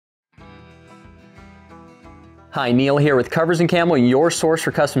Hi, Neil here with Covers Camo, your source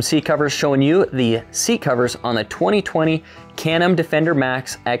for custom seat covers, showing you the seat covers on the 2020 Can-Am Defender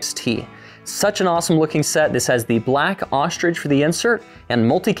Max XT. Such an awesome looking set. This has the black Ostrich for the insert and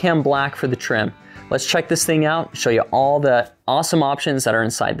MultiCam black for the trim. Let's check this thing out, show you all the awesome options that are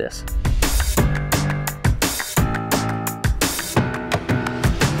inside this.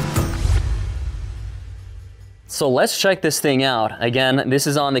 So let's check this thing out. Again, this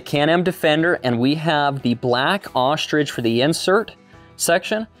is on the Can-Am Defender, and we have the black Ostrich for the insert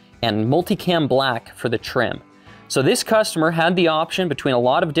section and MultiCam black for the trim. So this customer had the option between a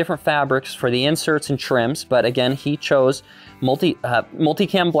lot of different fabrics for the inserts and trims, but again, he chose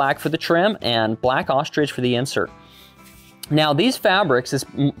MultiCam black for the trim and black Ostrich for the insert. Now these fabrics,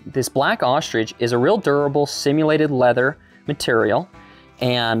 this black Ostrich is a real durable simulated leather material,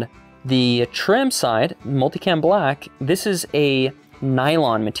 and the trim side, MultiCam black, this is a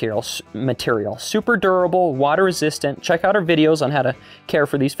nylon material, super durable, water resistant. Check out our videos on how to care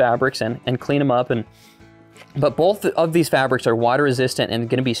for these fabrics and clean them up. But both of these fabrics are water resistant and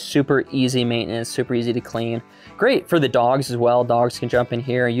gonna be super easy maintenance, super easy to clean. Great for the dogs as well. Dogs can jump in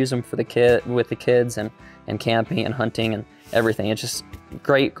here and use them for with the kids and camping and hunting and everything. It's just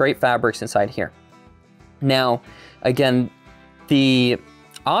great fabrics inside here. Now, again, the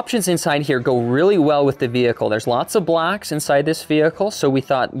options inside here go really well with the vehicle. There's lots of blacks inside this vehicle, so we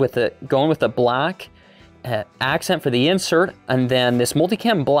thought going with the black accent for the insert, and then this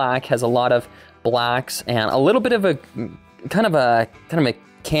MultiCam black has a lot of blacks and a little bit of a kind of a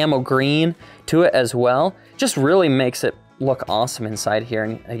camo green to it as well. Just really makes it look awesome inside here,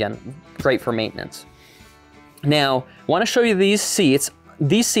 and again, great for maintenance. Now, I want to show you these seats.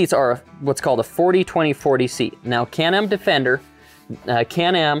 These seats are what's called a 40-20-40 seat. Now, Can-Am Defender,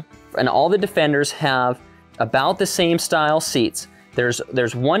 Can-Am and all the Defenders have about the same style seats. There's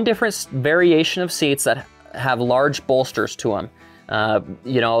one different variation of seats that have large bolsters to them.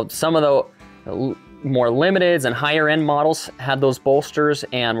 You know, some of the more limiteds and higher end models had those bolsters,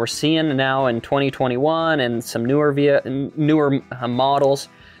 and we're seeing now in 2021 and some newer models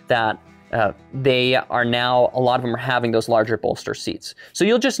that they are now, a lot of them are having those larger bolster seats. So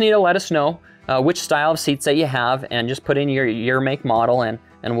you'll just need to let us know which style of seats that you have, and just put in your year, make, model, and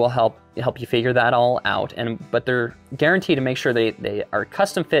we'll help you figure that all out. But they're guaranteed to make sure they are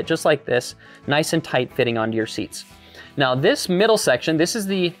custom fit just like this, nice and tight fitting onto your seats. Now this middle section, this is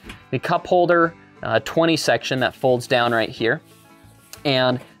the cup holder 20 section that folds down right here.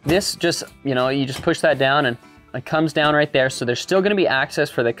 And this just, you know, you just push that down and it comes down right there. So there's still gonna be access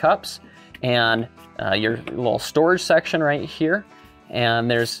for the cups and your little storage section right here.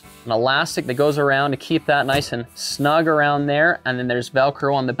 And there's an elastic that goes around to keep that nice and snug around there. And then there's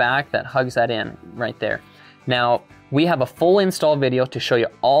Velcro on the back that hugs that in right there. Now, we have a full install video to show you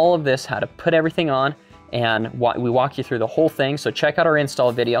all of this, how to put everything on, and we walk you through the whole thing. So check out our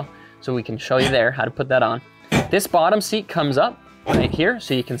install video so we can show you there how to put that on. This bottom seat comes up right here,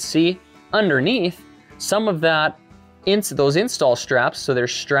 so you can see underneath some of that, those install straps. So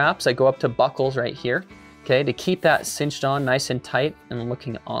there's straps that go up to buckles right here. Okay, to keep that cinched on nice and tight and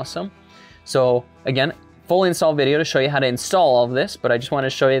looking awesome. So again, full install video to show you how to install all of this, but I just want to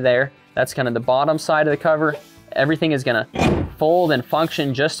show you there. That's kind of the bottom side of the cover. Everything is gonna fold and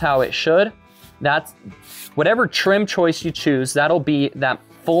function just how it should. That's whatever trim choice you choose, that'll be that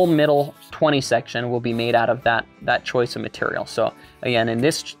full middle 20 section will be made out of that choice of material. So again, in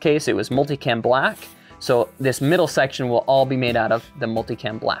this case, it was MultiCam black. So this middle section will all be made out of the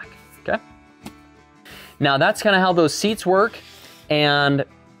MultiCam black, okay? Now that's kind of how those seats work, and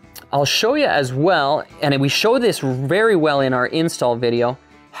I'll show you as well, and we show this very well in our install video,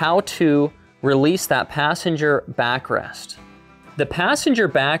 how to release that passenger backrest. The passenger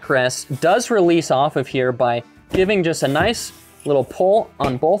backrest does release off of here by giving just a nice little pull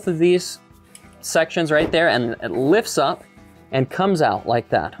on both of these sections right there, and it lifts up and comes out like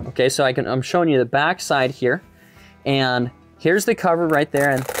that. Okay, so I'm showing you the back side here, and here's the cover right there,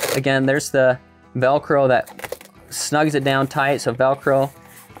 and again, there's the Velcro that snugs it down tight, so Velcro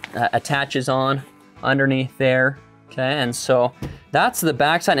attaches on underneath there. Okay, and so that's the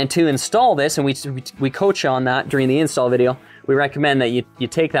back side. And to install this, and we coach you on that during the install video, we recommend that you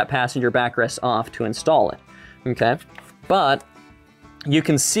take that passenger backrest off to install it. Okay, but you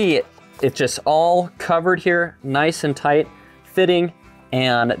can see it's just all covered here, nice and tight fitting.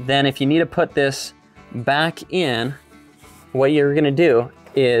 And then if you need to put this back in, what you're gonna do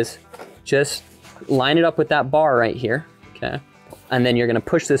is just line it up with that bar right here, okay? And then you're gonna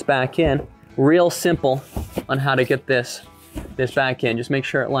push this back in. Real simple on how to get this back in. Just make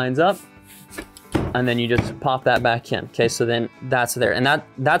sure it lines up. and then you just pop that back in. Okay, so then that's there. And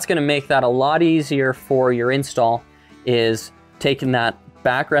that's gonna make that a lot easier for your install, is taking that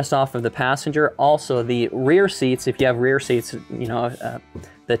backrest off of the passenger. Also the rear seats, if you have rear seats, you know,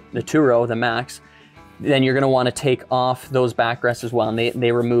 the two-row, the max, then you're gonna wanna take off those backrests as well, and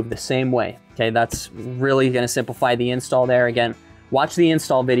they remove the same way. Okay, that's really gonna simplify the install there. Again, watch the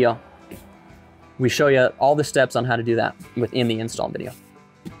install video. We show you all the steps on how to do that within the install video.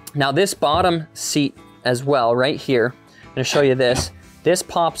 Now this bottom seat as well, right here, I'm gonna show you this. This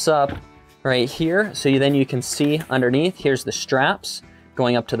pops up right here, so then you can see underneath, here's the straps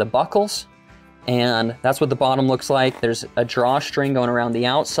going up to the buckles, and that's what the bottom looks like. There's a drawstring going around the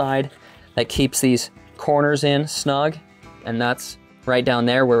outside that keeps these corners in snug, and that's right down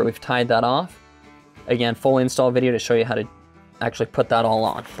there where we've tied that off. Again, full install video to show you how to actually put that all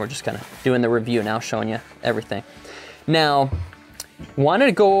on. We're just kind of doing the review now, showing you everything. Now, wanted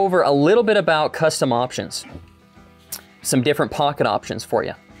to go over a little bit about custom options, some different pocket options for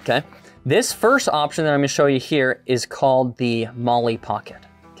you, okay? This first option that I'm gonna show you here is called the MOLLE pocket,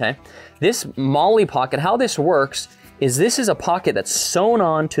 okay? This MOLLE pocket, how this works is this is a pocket that's sewn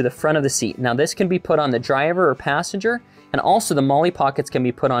on to the front of the seat. Now this can be put on the driver or passenger, and also the MOLLE pockets can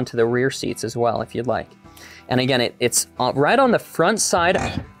be put onto the rear seats as well if you'd like. And again, it's right on the front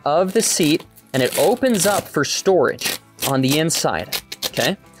side of the seat, and it opens up for storage on the inside,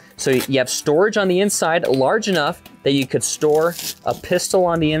 okay? So you have storage on the inside large enough that you could store a pistol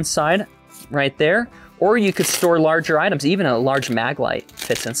on the inside right there, or you could store larger items. Even a large mag light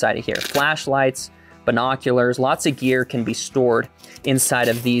fits inside of here. Flashlights, binoculars, lots of gear can be stored inside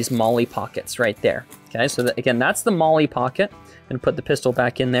of these MOLLE pockets right there. Okay, so again, that's the MOLLE pocket. I'm gonna put the pistol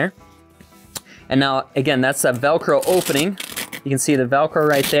back in there. And now, again, that's that Velcro opening. You can see the Velcro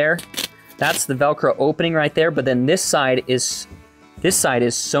right there. That's the Velcro opening right there, but then this side is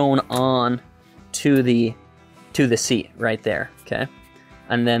sewn on to the seat right there, okay?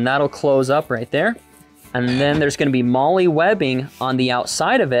 And then that'll close up right there. And then there's gonna be MOLLE webbing on the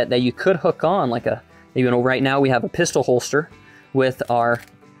outside of it that you could hook on, like right now we have a pistol holster with our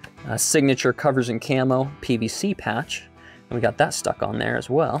signature Covers Camo PVC patch. And we got that stuck on there as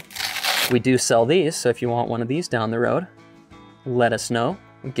well. We do sell these, so if you want one of these down the road, let us know.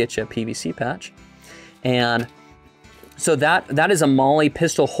 We'll get you a PVC patch. And so that is a MOLLE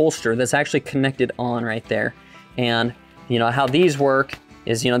pistol holster that's actually connected on right there. And you know how these work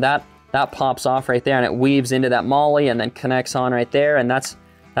is, you know, that pops off right there and it weaves into that MOLLE and then connects on right there. And that's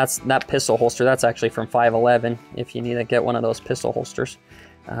that pistol holster. That's actually from 511 if you need to get one of those pistol holsters.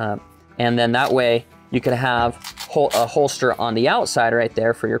 And then that way you could have a holster on the outside right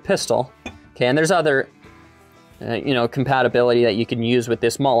there for your pistol. Okay, and there's other you know, compatibility that you can use with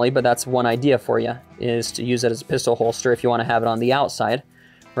this MOLLE, but that's one idea for you, is to use it as a pistol holster if you want to have it on the outside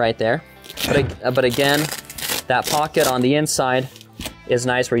right there. But again, that pocket on the inside is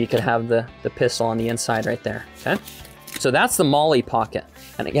nice where you could have the pistol on the inside right there, okay? So that's the MOLLE pocket.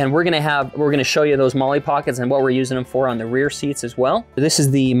 And again, we're gonna show you those MOLLE pockets and what we're using them for on the rear seats as well. This is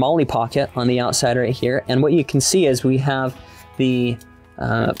the MOLLE pocket on the outside right here. And what you can see is we have the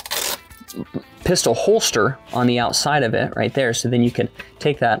pistol holster on the outside of it right there. So then you can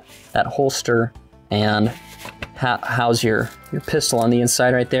take that holster and house your pistol on the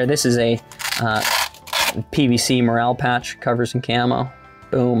inside right there. This is a PVC morale patch, Covers Camo.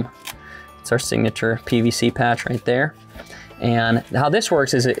 Boom. It's our signature PVC patch right there. And how this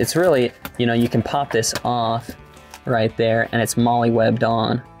works is it's really, you know, you can pop this off right there and it's MOLLE webbed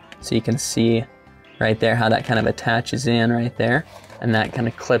on. So you can see right there how that kind of attaches in right there. And that kind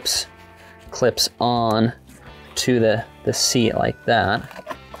of clips on to the seat like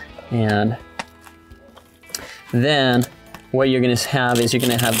that. And then what you're gonna have is you're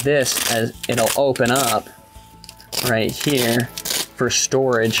gonna have this as it'll open up right here for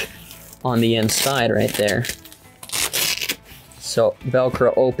storage on the inside right there. So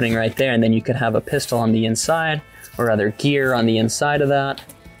Velcro opening right there, and then you could have a pistol on the inside or other gear on the inside of that.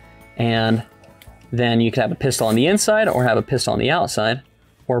 And then you could have a pistol on the inside or have a pistol on the outside,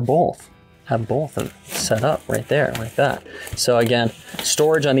 or both. Have both of set up right there like that. So again,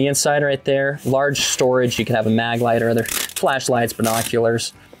 storage on the inside right there, large storage. You can have a mag light or other flashlights,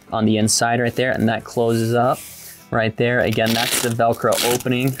 binoculars on the inside right there, and that closes up right there. Again, that's the Velcro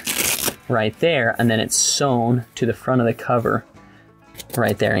opening right there, and then it's sewn to the front of the cover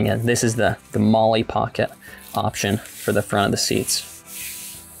right there. Again, this is the MOLLE pocket option for the front of the seats.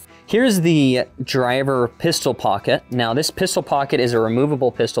 Here's the driver pistol pocket. Now this pistol pocket is a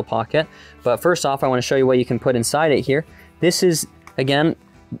removable pistol pocket, but first off I want to show you what you can put inside it here. This is, again,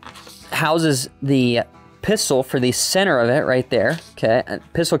 houses the pistol for the center of it right there, okay?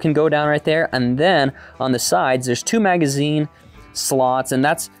 Pistol can go down right there, and then on the sides, there's 2 magazine slots, and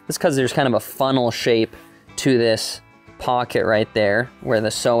that's because there's kind of a funnel shape to this pocket right there where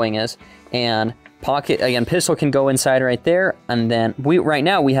the sewing is. And pocket, again, pistol can go inside right there, and then right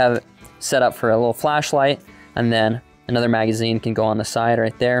now we have it set up for a little flashlight, and then another magazine can go on the side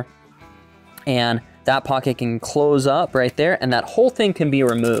right there. And that pocket can close up right there, and that whole thing can be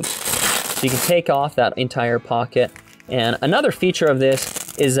removed. So you can take off that entire pocket. And another feature of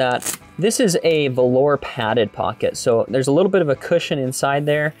this is that this is a velour padded pocket. So there's a little bit of a cushion inside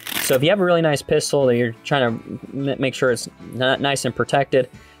there. So if you have a really nice pistol that you're trying to make sure it's nice and protected,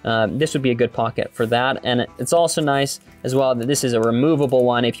 this would be a good pocket for that. And it's also nice as well that this is a removable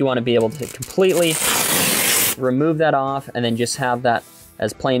one. If you want to be able to completely remove that off and then just have that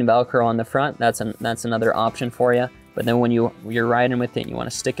as plain Velcro on the front, that's another option for you. But then when you're riding with it and you want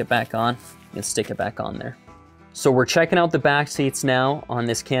to stick it back on, you can stick it back on there. So we're checking out the back seats now on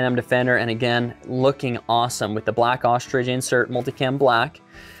this Can-Am Defender, and again, looking awesome with the black Ostrich insert, MultiCam black.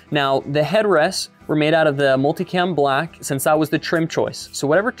 Now, the headrests were made out of the MultiCam black since that was the trim choice. So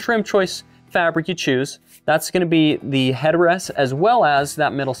whatever trim choice fabric you choose, that's gonna be the headrest as well as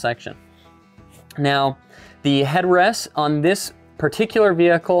that middle section. Now, the headrests on this particular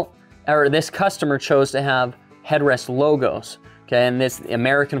vehicle, or this customer chose to have headrest logos, okay? And this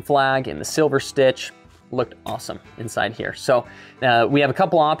American flag and the silver stitch looked awesome inside here. So we have a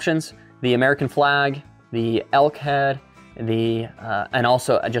couple options: the American flag, the elk head, and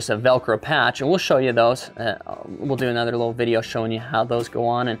also just a Velcro patch, and we'll show you those. We'll do another little video showing you how those go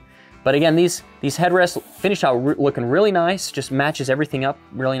on. But again, these headrests finished out looking really nice, just matches everything up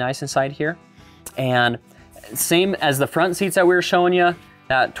really nice inside here. And same as the front seats that we were showing you,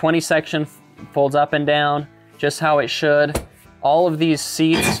 that 20 section folds up and down, just how it should. All of these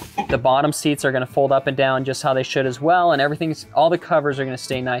seats, the bottom seats are gonna fold up and down just how they should as well, and all the covers are gonna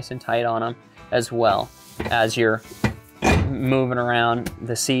stay nice and tight on them as well as you're moving around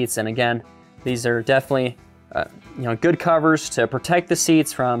the seats. And again, these are definitely good covers to protect the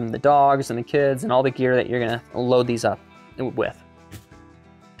seats from the dogs and the kids and all the gear that you're gonna load these up with.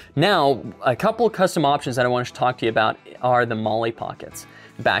 Now, a couple of custom options that I want to talk to you about are the MOLLE pockets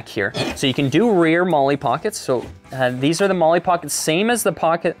back here. So you can do rear MOLLE pockets. So these are the MOLLE pockets, same as the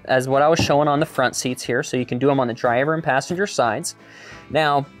pocket as what I was showing on the front seats here. So you can do them on the driver and passenger sides.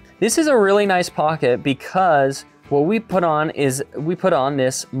 Now, this is a really nice pocket because what we put on is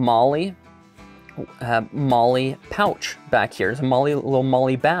this MOLLE pouch back here. There's a little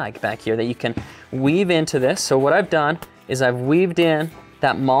MOLLE bag back here that you can weave into this. So what I've done is I've weaved in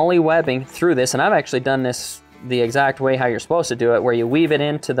that MOLLE webbing through this, and I've actually done this the exact way how you're supposed to do it, where you weave it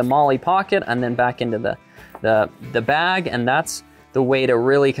into the MOLLE pocket and then back into the bag, and that's the way to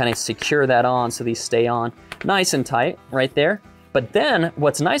really kind of secure that on so these stay on nice and tight right there. But then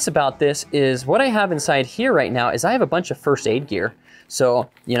what's nice about this is what I have inside here right now is I have a bunch of first aid gear. So,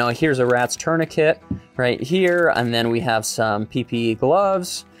 here's a rat's tourniquet right here, and then we have some PPE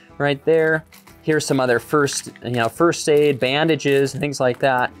gloves right there. Here's some other first aid, bandages, and things like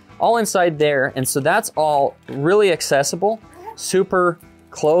that, all inside there. And so that's all really accessible, super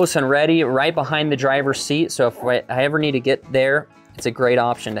close and ready right behind the driver's seat. So if I ever need to get there, it's a great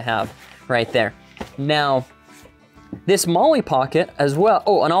option to have right there. Now, this MOLLE pocket as well.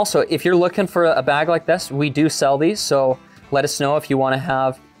 Oh, and also if you're looking for a bag like this, we do sell these. So let us know if you want to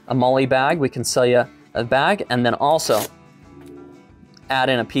have a MOLLE bag. We can sell you a bag, and then also add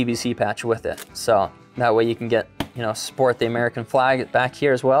in a PVC patch with it. So that way you can get, sport the American flag back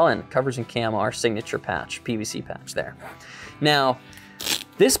here as well, and Covers Camo, our signature patch, PVC patch there. Now,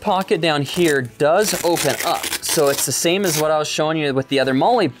 this pocket down here does open up. So it's the same as what I was showing you with the other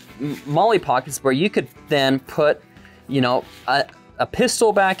MOLLE pockets, where you could then put, a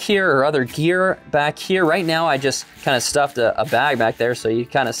pistol back here or other gear back here. Right now, I just kind of stuffed a bag back there, so you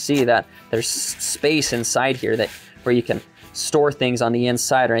kind of see that there's space inside here where you can store things on the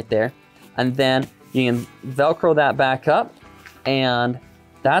inside right there. And then you can Velcro that back up, and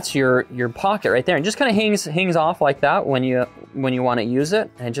that's your pocket right there. And just kind of hangs off like that when you want to use it,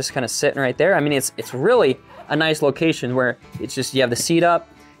 and just kind of sitting right there. I mean, it's really a nice location where it's just, you have the seat up,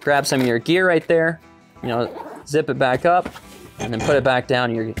 grab some of your gear right there, zip it back up, and then put it back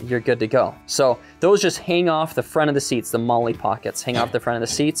down, you're good to go. So those just hang off the front of the seats, the MOLLE pockets hang off the front of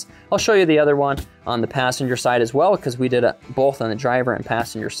the seats. I'll show you the other one on the passenger side as well, because we did it both on the driver and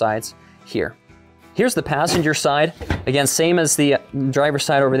passenger sides here. Here's the passenger side. Again, same as the driver's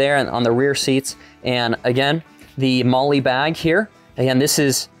side over there and on the rear seats. And again, the MOLLE bag here. Again, this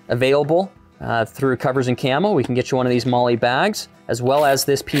is available through Covers and Camo, we can get you one of these MOLLE bags, as well as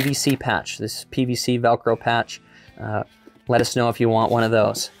this PVC patch, this PVC Velcro patch. Let us know if you want one of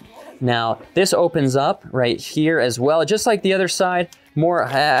those. Now, this opens up right here as well, just like the other side.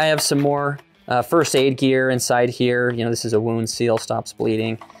 I have some more first aid gear inside here. You know, this is a wound seal, stops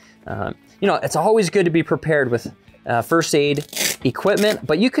bleeding. You know, it's always good to be prepared with first aid equipment,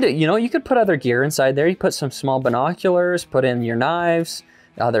 but you could put other gear inside there. You put some small binoculars, put in your knives,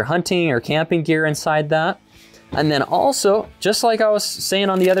 other hunting or camping gear inside that. And then also, just like I was saying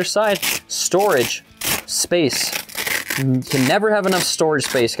on the other side, storage space. You can never have enough storage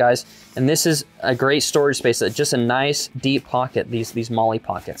space, guys. And this is a great storage space, just a nice deep pocket, these MOLLE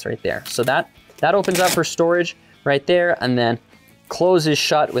pockets right there. So that opens up for storage right there, and then closes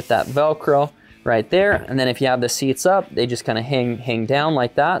shut with that Velcro right there. And then if you have the seats up, they just kind of hang down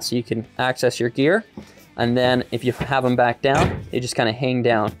like that, so you can access your gear. And then if you have them back down, they just kind of hang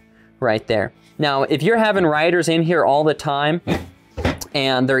down right there. Now, if you're having riders in here all the time,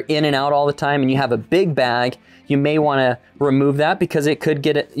 and they're in and out all the time, and you have a big bag, you may want to remove that because it could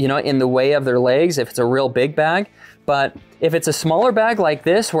get, you know, in the way of their legs if it's a real big bag. But if it's a smaller bag like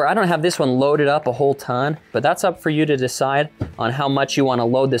this, where I don't have this one loaded up a whole ton, but that's up for you to decide on how much you want to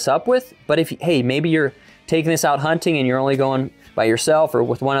load this up with. But if, hey, maybe you're taking this out hunting and you're only going by yourself or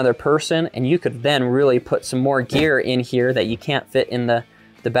with one other person, and you could then really put some more gear in here that you can't fit in the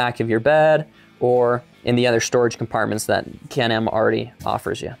back of your bed or in the other storage compartments that Can-Am already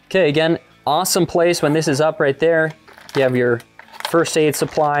offers you. Okay, again, awesome place when this is up right there. You have your first aid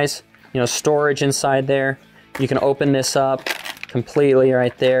supplies, you know, storage inside there. You can open this up completely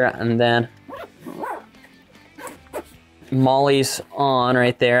right there, and then MOLLE's on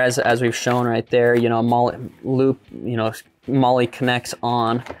right there, as we've shown right there. You know, MOLLE loop, you know, MOLLE connects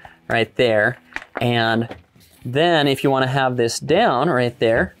on right there. And then if you want to have this down right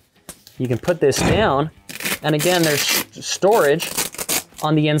there, you can put this down, and again, there's storage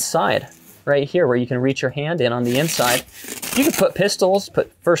on the inside right here where you can reach your hand in on the inside. You can put pistols,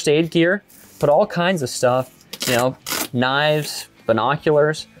 put first aid gear, put all kinds of stuff, you know, knives,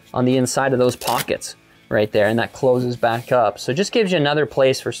 binoculars on the inside of those pockets right there, and that closes back up. So it just gives you another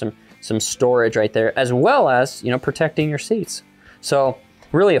place for some storage right there, as well as, you know, protecting your seats. So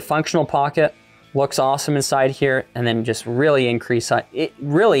really a functional pocket. Looks awesome inside here, and then just really increases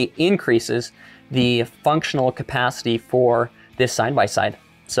the functional capacity for this side-by-side.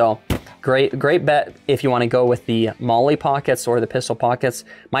 So great bet if you want to go with the MOLLE pockets or the pistol pockets.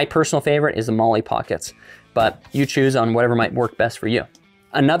 My personal favorite is the MOLLE pockets, but you choose on whatever might work best for you.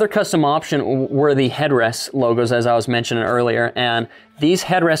 Another custom option were the headrest logos, as I was mentioning earlier, and these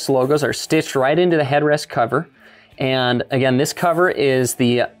headrest logos are stitched right into the headrest cover. And again, this cover is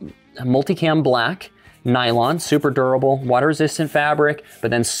the MultiCam black nylon, super durable, water resistant fabric,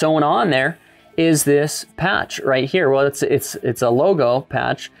 but then sewn on there is this patch right here. Well, it's a logo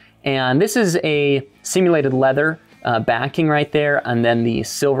patch, and this is a simulated leather backing right there, and then the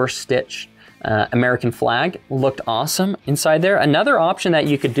silver stitch American flag looked awesome inside there. Another option that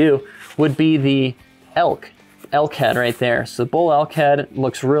you could do would be the elk head right there. So the bull elk head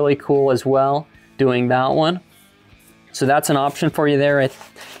looks really cool as well, doing that one. So that's an option for you there.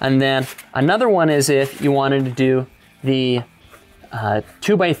 And then another one is if you wanted to do the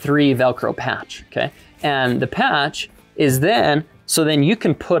 2x3 Velcro patch, okay? And the patch is then, so then you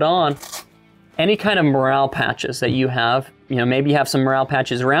can put on any kind of morale patches that you have. You know, maybe you have some morale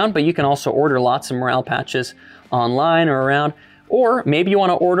patches around, but you can also order lots of morale patches online or around, or maybe you want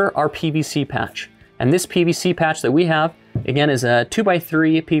to order our PVC patch. And this PVC patch that we have, again, is a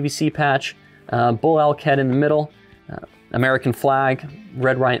 2x3 PVC patch, bull elk head in the middle, American flag,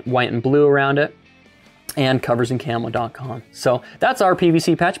 red, white, and blue around it, and coversandcamo.com. So that's our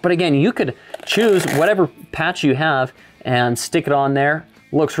PVC patch, but again, you could choose whatever patch you have and stick it on there.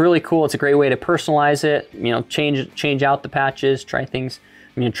 Looks really cool. It's a great way to personalize it, you know, change out the patches, try things,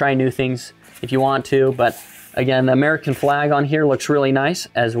 you know, try new things if you want to. But again, the American flag on here looks really nice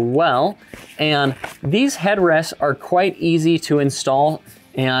as well. And these headrests are quite easy to install.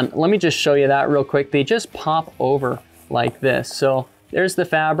 And let me just show you that real quick. They just pop over like this. So there's the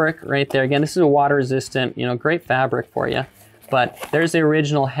fabric right there. Again, this is a water resistant, you know, great fabric for you. But there's the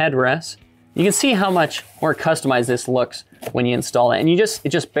original headrest. You can see how much more customized this looks when you install it. And it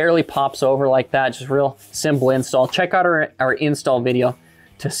just barely pops over like that. Just real simple install. Check out our install video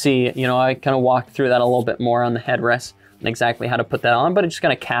to see, you know, I kind of walked through that a little bit more on the headrest and exactly how to put that on, but it just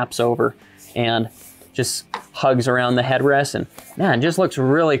kind of caps over and just hugs around the headrest, and man, it just looks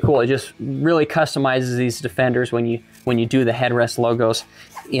really cool. It just really customizes these defenders when you do the headrest logos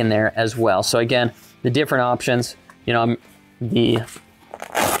in there as well. So again, the different options, you know, the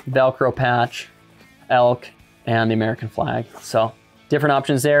Velcro patch, elk, and the American flag. So different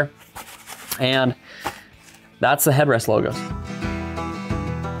options there. And that's the headrest logos.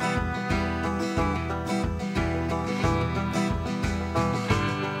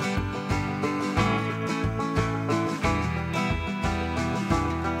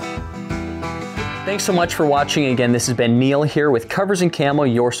 Thanks so much for watching. Again, this has been Neil here with Covers and Camo,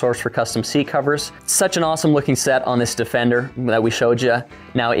 your source for custom seat covers. Such an awesome looking set on this Defender that we showed you.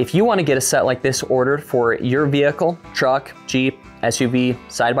 Now, if you want to get a set like this ordered for your vehicle, truck, Jeep, SUV,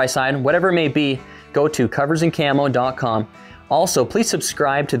 side-by-side, whatever it may be, go to coversandcamo.com. Also, please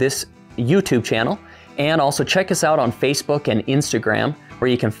subscribe to this YouTube channel and also check us out on Facebook and Instagram, where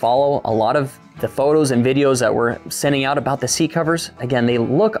you can follow a lot of the photos and videos that we're sending out about the seat covers. Again, they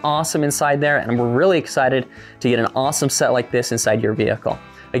look awesome inside there, and we're really excited to get an awesome set like this inside your vehicle.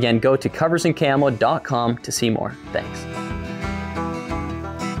 Again, go to coversandcamo.com to see more. Thanks.